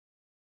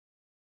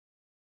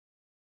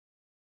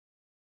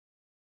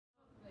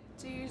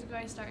ago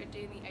I started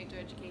doing the outdoor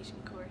education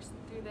course.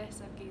 Through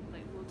this I've gained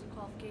loads of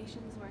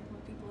qualifications working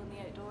with people in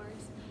the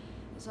outdoors.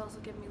 It's also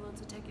given me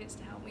loads of tickets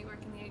to help me work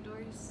in the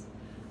outdoors.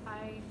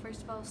 I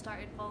first of all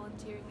started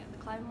volunteering at the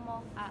climbing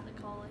wall at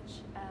the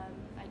college.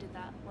 I did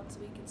that once a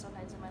week and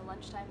sometimes in my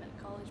lunchtime at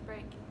college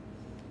break.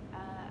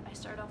 I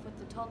started off with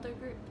the toddler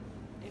group.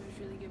 It was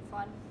really good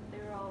fun.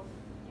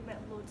 You met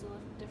loads of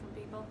different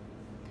people.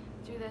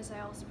 Through this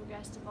I also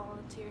progressed to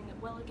volunteering at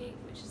Willowgate,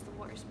 which is the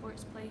water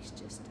sports place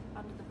just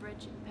under the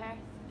bridge in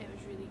Perth. It was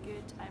really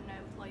good. I'm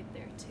now employed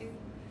there too.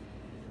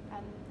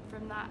 And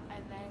from that I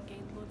then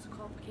gained loads of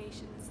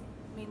qualifications,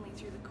 mainly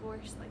through the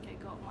course. Like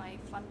I got my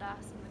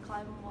Fundas in the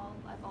climbing wall.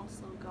 I've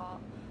also got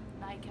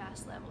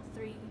NICAS level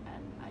 3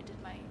 and I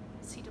did my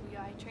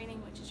CWI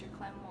training, which is your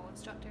climbing wall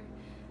instructor,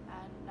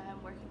 and now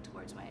I'm working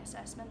towards my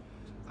assessment.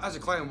 As a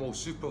climbing wall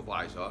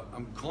supervisor,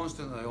 I'm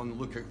constantly on the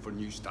lookout for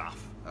new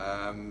staff.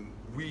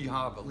 We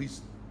have at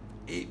least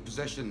 8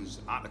 positions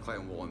at the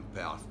climbing wall in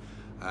Perth,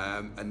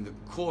 and the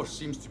course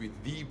seems to be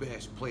the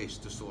best place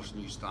to source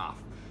new staff.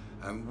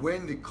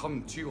 When they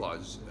come to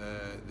us,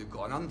 they've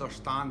got an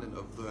understanding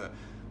of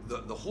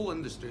the whole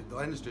industry,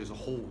 the industry as a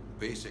whole,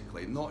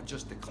 basically, not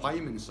just the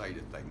climbing side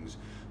of things,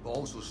 but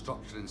also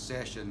structuring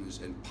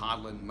sessions in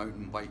paddling,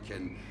 mountain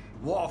biking.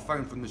 What I've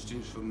found from the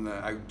students from the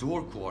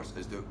outdoor course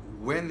is that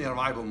when they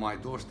arrive on my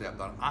doorstep,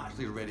 they're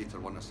actually ready to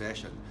run a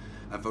session.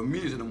 And for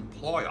me as an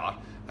employer,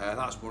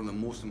 that's one of the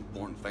most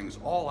important things.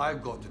 All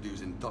I've got to do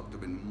is induct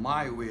them in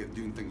my way of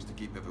doing things to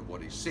keep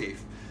everybody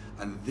safe,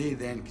 and they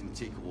then can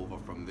take over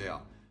from there.